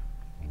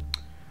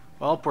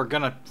 Well, we're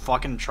gonna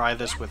fucking try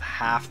this with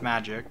half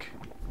magic.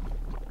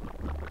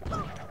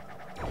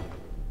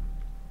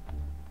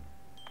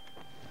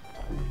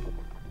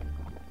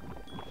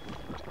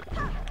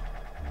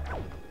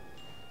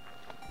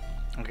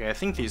 Okay, I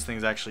think these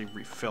things actually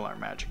refill our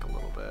magic a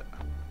little bit.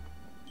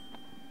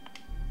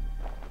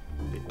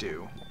 They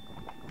do.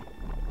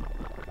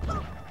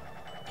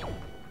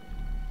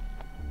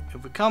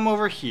 If we come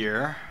over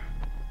here,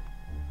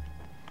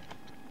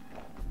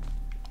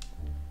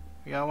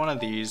 we got one of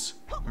these.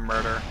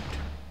 Murder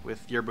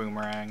with your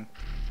boomerang.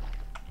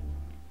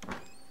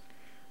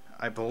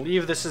 I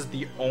believe this is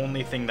the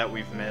only thing that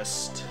we've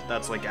missed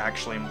that's like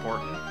actually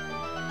important.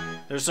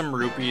 There's some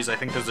rupees. I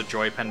think there's a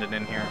joy pendant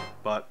in here,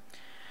 but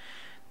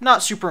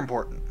not super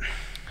important.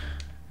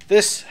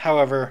 This,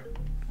 however,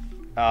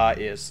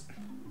 is.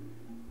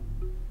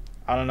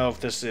 I don't know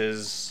if this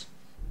is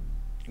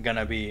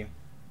gonna be,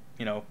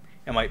 you know,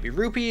 it might be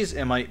rupees,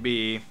 it might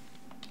be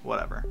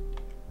whatever.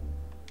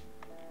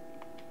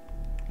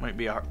 Might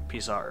be a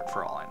piece of art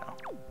for all I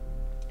know.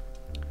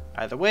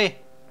 Either way,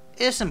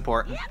 it's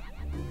important.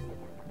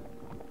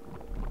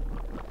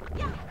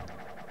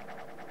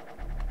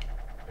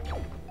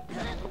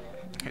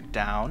 Hit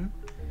down.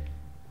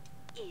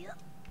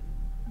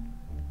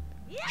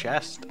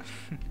 Chest.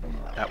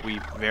 That we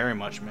very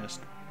much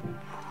missed.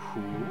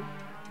 Who?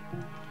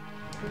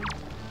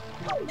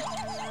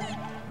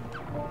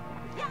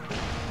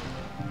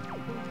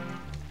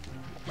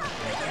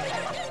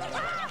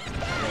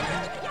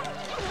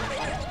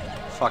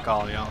 Fuck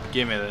all y'all.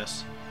 Give me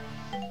this.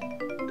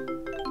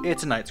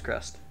 It's a Knight's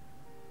Crest.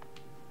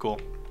 Cool.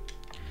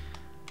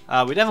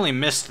 We definitely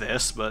missed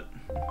this, but...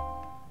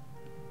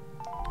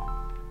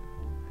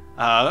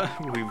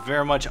 we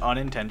very much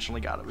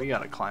unintentionally got it. We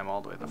gotta climb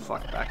all the way the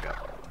fuck back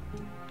up.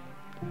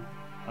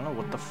 I don't know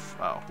what the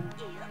oh.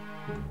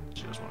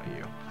 Just one of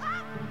you.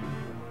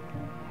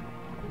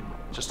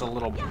 Just a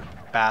little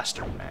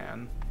bastard,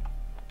 man.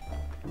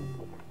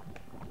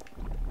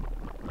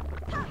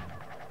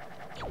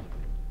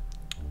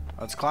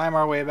 Let's climb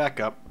our way back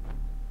up.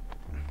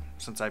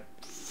 Since I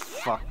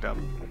fucked up.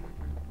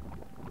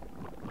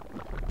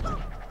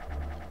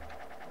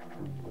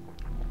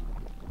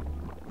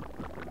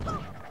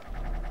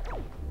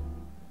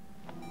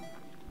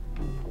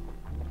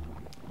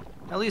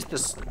 At least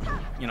this,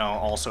 you know,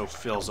 also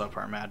fills up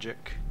our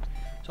magic.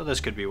 So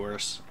this could be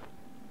worse.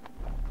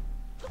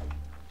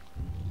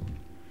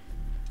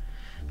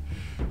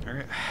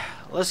 Alright,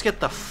 let's get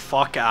the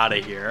fuck out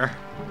of here.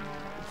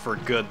 For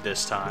good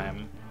this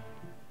time.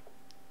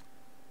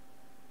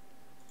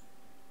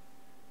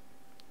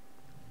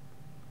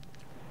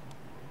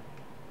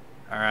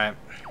 Alright.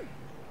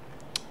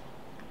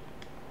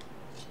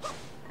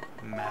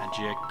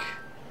 Magic.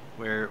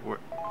 Where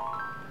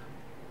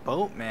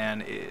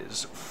Boatman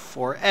is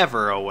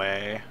forever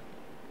away.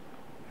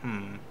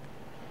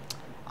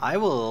 I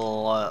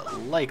will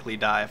likely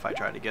die if I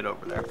try to get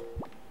over there.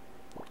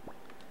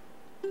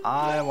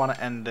 I want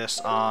to end this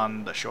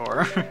on the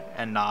shore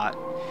and not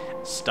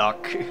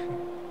stuck.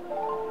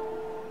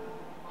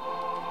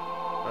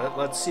 But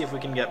let's see if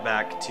we can get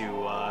back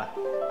to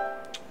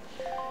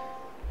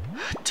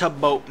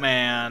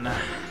Boatman.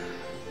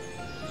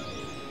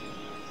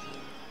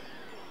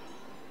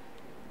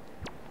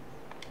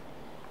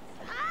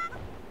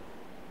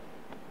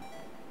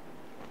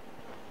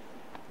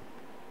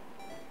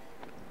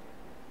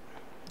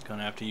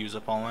 Gonna have to use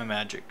up all my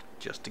magic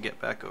just to get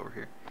back over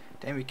here.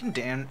 Damn, you can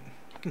damn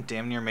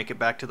near make it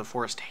back to the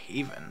Forest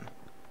Haven.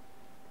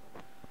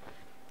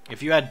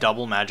 If you had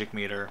double magic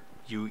meter,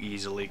 you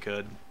easily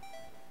could.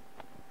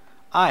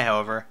 I,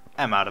 however,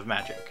 am out of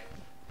magic.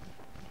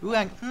 Ooh,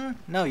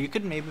 no, you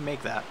could maybe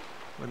make that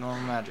with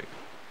normal magic.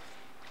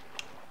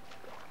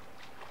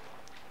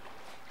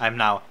 I'm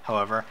now,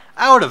 however,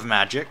 out of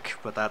magic,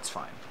 but that's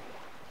fine.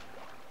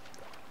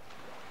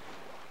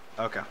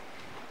 Okay.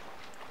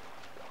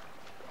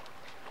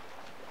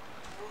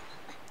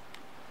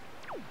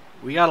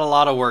 We got a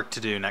lot of work to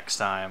do next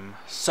time.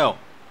 So,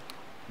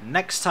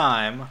 next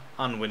time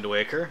on Wind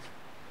Waker,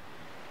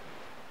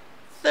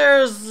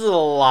 there's a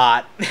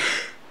lot.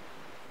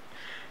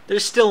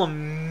 There's still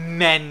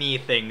many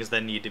things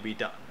that need to be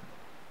done.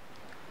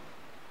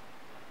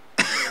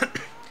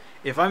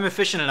 If I'm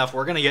efficient enough,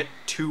 we're going to get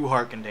 2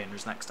 heart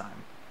containers next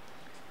time.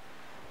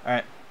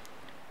 Alright.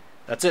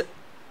 That's it.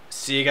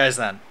 See you guys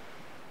then.